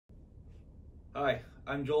Hi,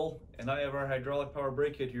 I'm Joel, and I have our hydraulic power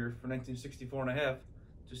brake kit here for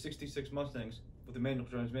 1964.5-66 Mustangs with a manual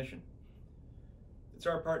transmission. It's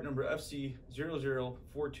our part number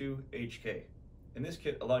FC0042HK, and this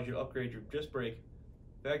kit allows you to upgrade your disc brake,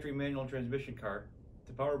 factory manual transmission car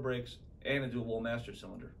to power brakes and a dual master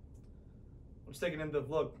cylinder. Let's take an in-depth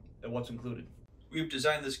look at what's included. We've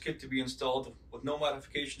designed this kit to be installed with no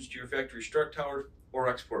modifications to your factory strut tower or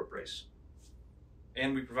export brace.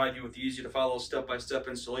 And we provide you with easy to follow step-by-step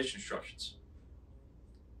installation instructions.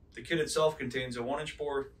 The kit itself contains a 1"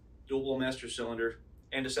 bore dual master cylinder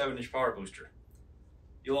and a 7" power booster.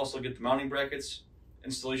 You'll also get the mounting brackets,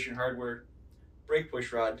 installation hardware, brake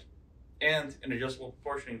push rod, and an adjustable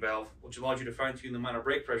proportioning valve, which allows you to fine-tune the amount of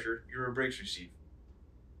brake pressure your brakes receive.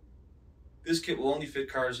 This kit will only fit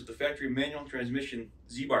cars with the factory manual transmission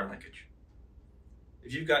Z-bar linkage.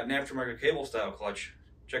 If you've got an aftermarket cable style clutch,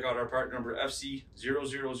 check out our part number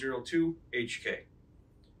FC0002HK.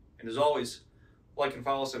 And as always, like and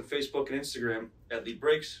follow us on Facebook and Instagram at Lead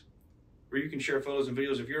Brakes, where you can share photos and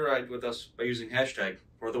videos of your ride with us by using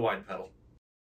 #ForTheWidePedal.